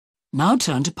Now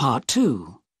turn to part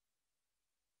 2.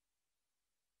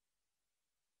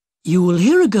 You will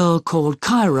hear a girl called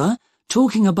Kyra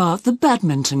talking about the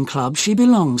badminton club she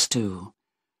belongs to.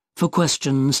 For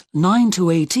questions 9 to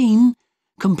 18,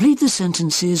 complete the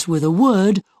sentences with a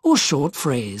word or short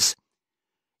phrase.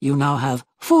 You now have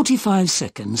 45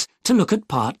 seconds to look at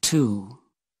part 2.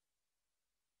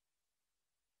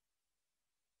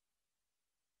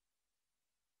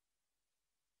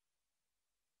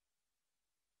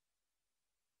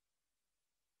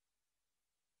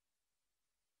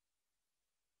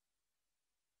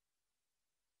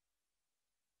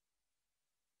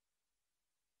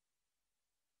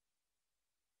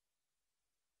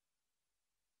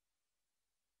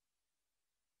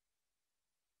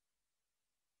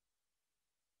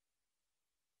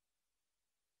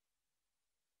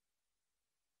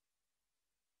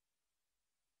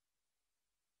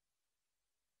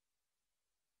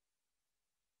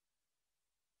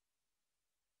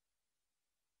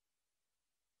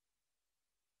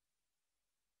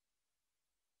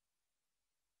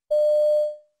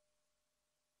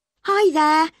 Hi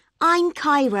there, I'm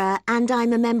Kyra and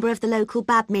I'm a member of the local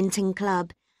badminton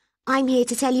club. I'm here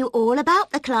to tell you all about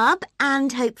the club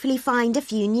and hopefully find a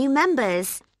few new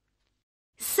members.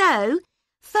 So,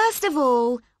 first of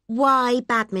all, why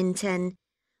badminton?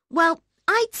 Well,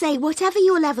 I'd say whatever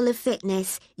your level of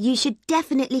fitness, you should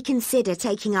definitely consider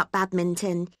taking up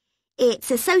badminton.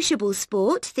 It's a sociable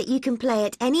sport that you can play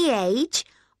at any age,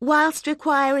 whilst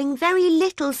requiring very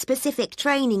little specific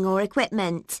training or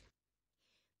equipment.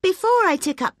 Before I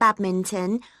took up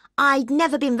badminton, I'd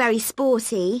never been very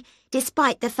sporty,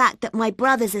 despite the fact that my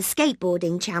brother's a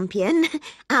skateboarding champion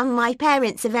and my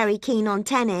parents are very keen on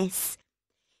tennis.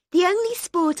 The only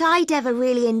sport I'd ever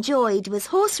really enjoyed was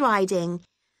horse riding,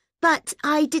 but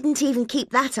I didn't even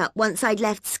keep that up once I'd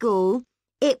left school.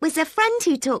 It was a friend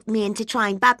who talked me into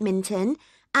trying badminton,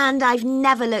 and I've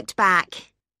never looked back.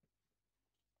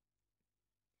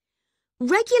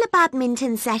 Regular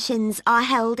badminton sessions are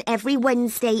held every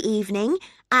Wednesday evening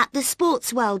at the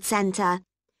Sports World Centre.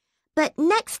 But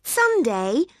next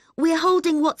Sunday, we're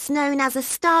holding what's known as a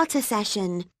starter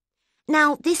session.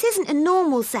 Now, this isn't a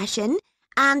normal session,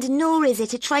 and nor is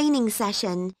it a training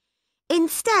session.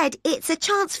 Instead, it's a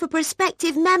chance for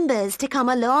prospective members to come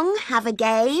along, have a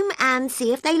game, and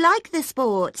see if they like the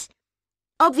sport.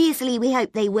 Obviously, we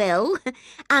hope they will,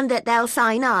 and that they'll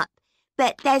sign up,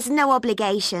 but there's no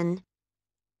obligation.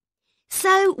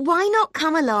 So why not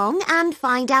come along and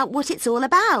find out what it's all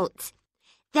about?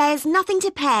 There's nothing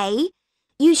to pay.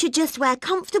 You should just wear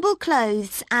comfortable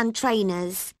clothes and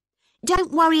trainers.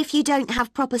 Don't worry if you don't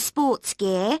have proper sports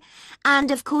gear.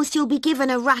 And of course you'll be given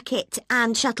a racket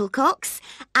and shuttlecocks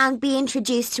and be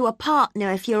introduced to a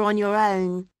partner if you're on your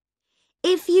own.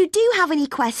 If you do have any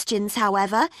questions,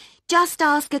 however, just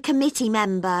ask a committee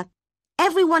member.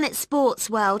 Everyone at Sports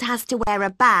World has to wear a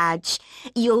badge.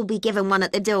 You'll be given one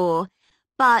at the door.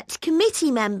 But committee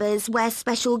members wear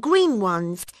special green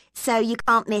ones, so you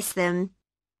can't miss them.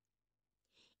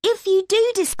 If you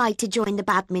do decide to join the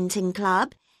badminton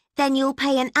club, then you'll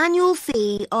pay an annual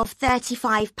fee of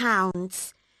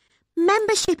 £35.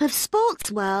 Membership of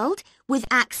Sports World, with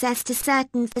access to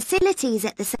certain facilities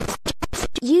at the centre,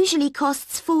 usually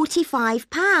costs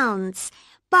 £45,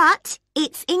 but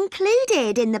it's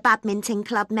included in the badminton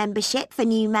club membership for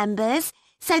new members,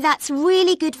 so that's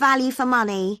really good value for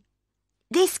money.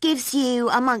 This gives you,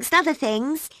 amongst other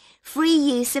things, free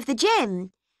use of the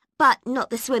gym, but not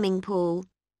the swimming pool.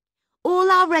 All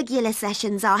our regular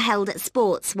sessions are held at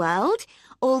Sports World,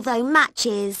 although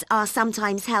matches are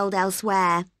sometimes held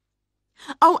elsewhere.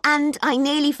 Oh, and I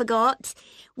nearly forgot,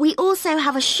 we also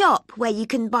have a shop where you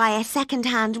can buy a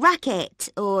second-hand racket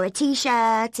or a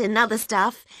t-shirt and other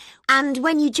stuff, and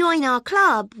when you join our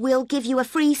club, we'll give you a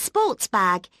free sports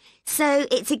bag, so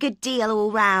it's a good deal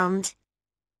all round.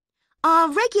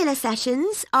 Our regular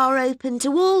sessions are open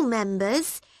to all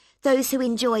members, those who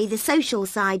enjoy the social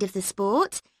side of the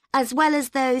sport, as well as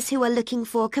those who are looking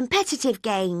for competitive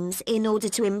games in order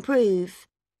to improve.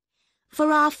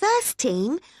 For our first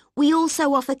team, we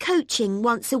also offer coaching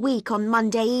once a week on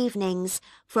Monday evenings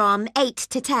from 8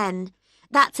 to 10.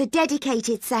 That's a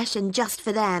dedicated session just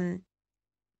for them.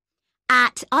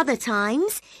 At other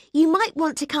times, you might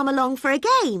want to come along for a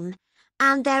game,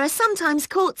 and there are sometimes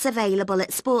courts available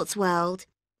at Sports World.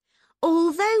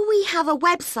 Although we have a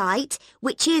website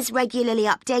which is regularly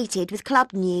updated with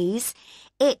club news,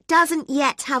 it doesn't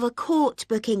yet have a court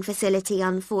booking facility,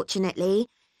 unfortunately,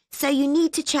 so you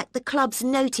need to check the club's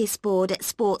notice board at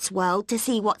Sports World to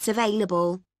see what's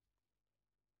available.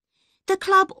 The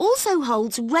club also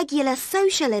holds regular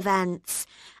social events,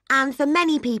 and for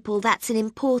many people that's an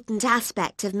important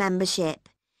aspect of membership.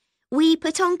 We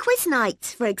put on quiz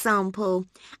nights, for example,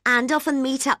 and often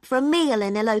meet up for a meal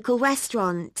in a local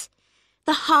restaurant.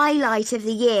 The highlight of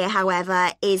the year,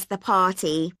 however, is the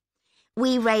party.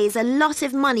 We raise a lot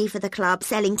of money for the club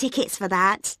selling tickets for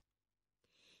that.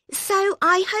 So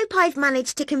I hope I've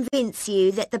managed to convince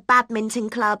you that the badminton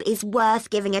club is worth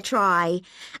giving a try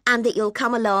and that you'll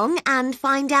come along and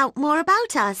find out more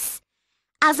about us.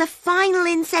 As a final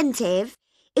incentive,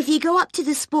 if you go up to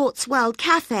the Sports World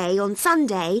Cafe on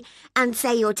Sunday and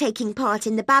say you're taking part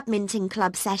in the badminton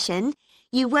club session,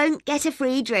 you won't get a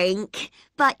free drink,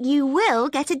 but you will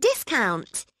get a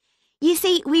discount. You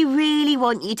see, we really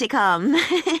want you to come.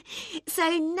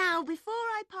 So now, before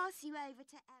I pass you over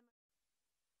to Emma...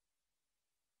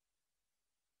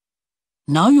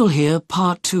 Now you'll hear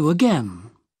part 2 again.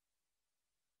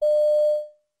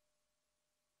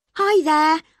 Hi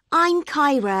there, I'm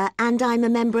Kyra and I'm a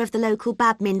member of the local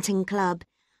badminton club.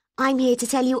 I'm here to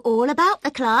tell you all about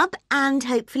the club and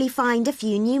hopefully find a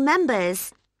few new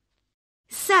members.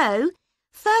 So,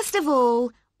 first of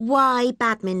all, why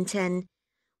badminton?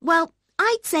 Well,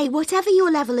 I'd say whatever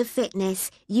your level of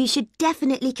fitness, you should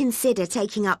definitely consider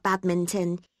taking up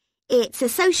badminton. It's a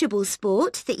sociable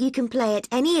sport that you can play at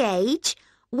any age,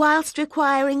 whilst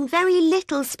requiring very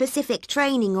little specific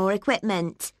training or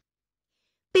equipment.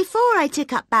 Before I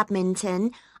took up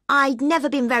badminton, I'd never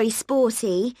been very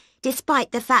sporty,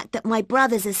 despite the fact that my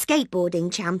brother's a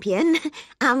skateboarding champion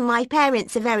and my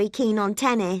parents are very keen on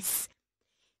tennis.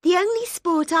 The only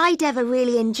sport I'd ever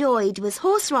really enjoyed was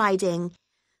horse riding,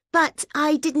 but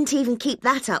I didn't even keep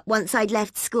that up once I'd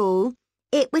left school.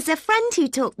 It was a friend who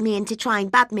talked me into trying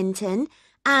badminton,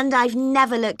 and I've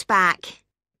never looked back.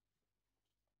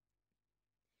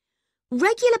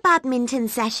 Regular badminton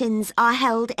sessions are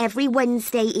held every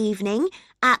Wednesday evening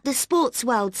at the Sports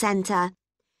World Centre.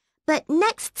 But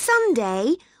next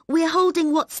Sunday, we're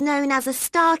holding what's known as a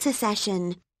starter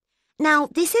session. Now,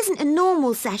 this isn't a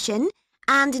normal session,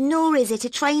 and nor is it a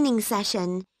training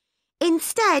session.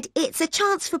 Instead, it's a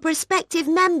chance for prospective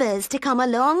members to come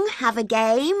along, have a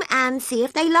game, and see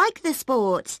if they like the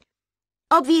sport.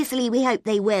 Obviously, we hope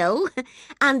they will,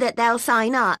 and that they'll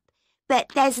sign up, but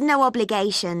there's no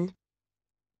obligation.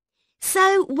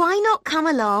 So why not come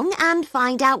along and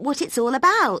find out what it's all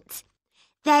about?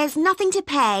 There's nothing to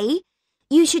pay.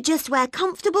 You should just wear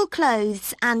comfortable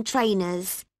clothes and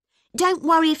trainers. Don't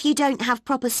worry if you don't have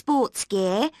proper sports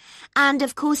gear, and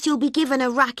of course you'll be given a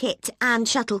racket and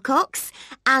shuttlecocks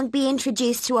and be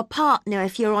introduced to a partner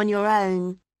if you're on your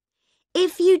own.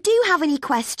 If you do have any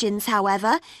questions,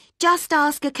 however, just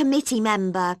ask a committee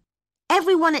member.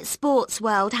 Everyone at Sports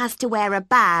World has to wear a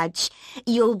badge.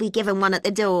 You'll be given one at the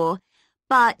door.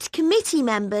 But committee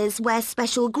members wear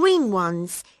special green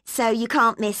ones, so you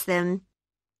can't miss them.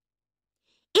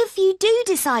 If you do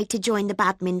decide to join the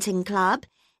badminton club,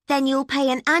 then you'll pay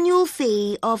an annual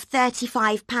fee of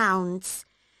 £35.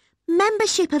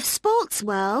 Membership of Sports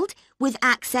World, with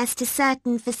access to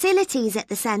certain facilities at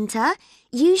the centre,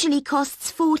 usually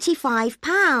costs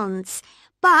 £45.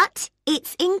 But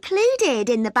it's included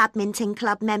in the badminton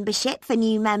club membership for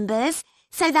new members,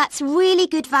 so that's really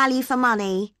good value for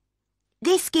money.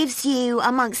 This gives you,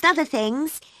 amongst other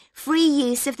things, free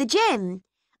use of the gym,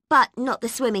 but not the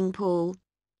swimming pool.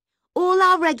 All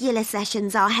our regular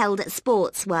sessions are held at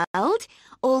Sports World,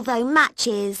 although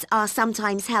matches are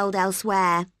sometimes held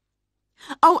elsewhere.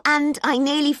 Oh, and I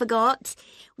nearly forgot,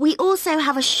 we also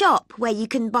have a shop where you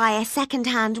can buy a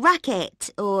second-hand racket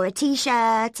or a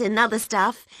t-shirt and other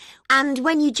stuff, and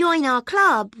when you join our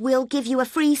club, we'll give you a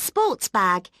free sports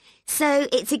bag, so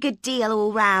it's a good deal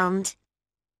all round.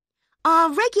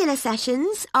 Our regular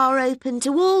sessions are open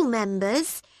to all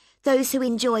members, those who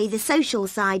enjoy the social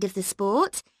side of the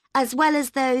sport, as well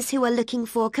as those who are looking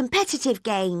for competitive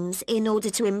games in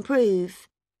order to improve.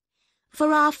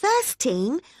 For our first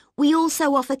team, we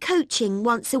also offer coaching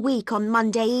once a week on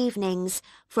Monday evenings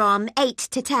from 8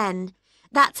 to 10.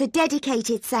 That's a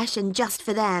dedicated session just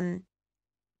for them.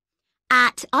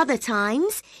 At other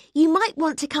times, you might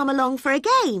want to come along for a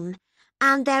game,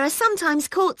 and there are sometimes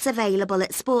courts available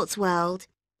at Sports World.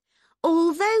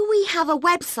 Although we have a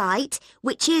website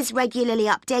which is regularly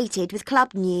updated with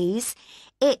club news,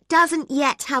 it doesn't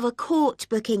yet have a court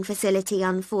booking facility,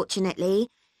 unfortunately,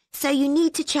 so you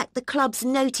need to check the club's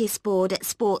notice board at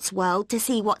Sports World to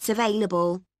see what's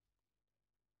available.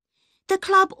 The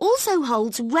club also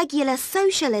holds regular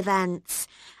social events,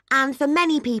 and for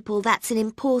many people that's an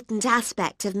important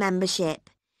aspect of membership.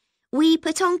 We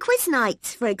put on quiz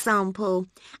nights, for example,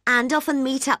 and often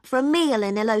meet up for a meal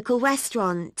in a local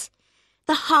restaurant.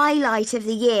 The highlight of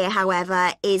the year,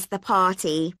 however, is the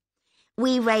party.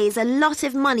 We raise a lot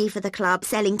of money for the club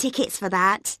selling tickets for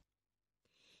that.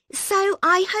 So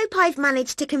I hope I've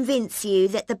managed to convince you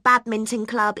that the badminton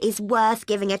club is worth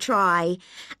giving a try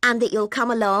and that you'll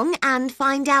come along and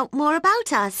find out more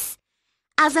about us.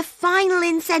 As a final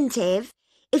incentive,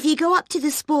 if you go up to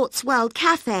the Sports World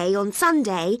Cafe on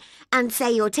Sunday and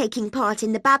say you're taking part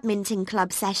in the badminton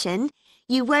club session,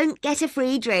 you won't get a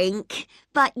free drink,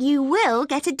 but you will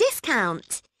get a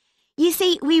discount. You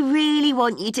see, we really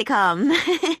want you to come.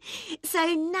 So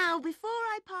now, before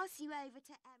I pass you over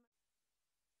to Emma...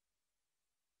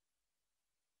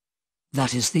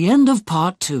 That is the end of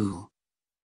part 2.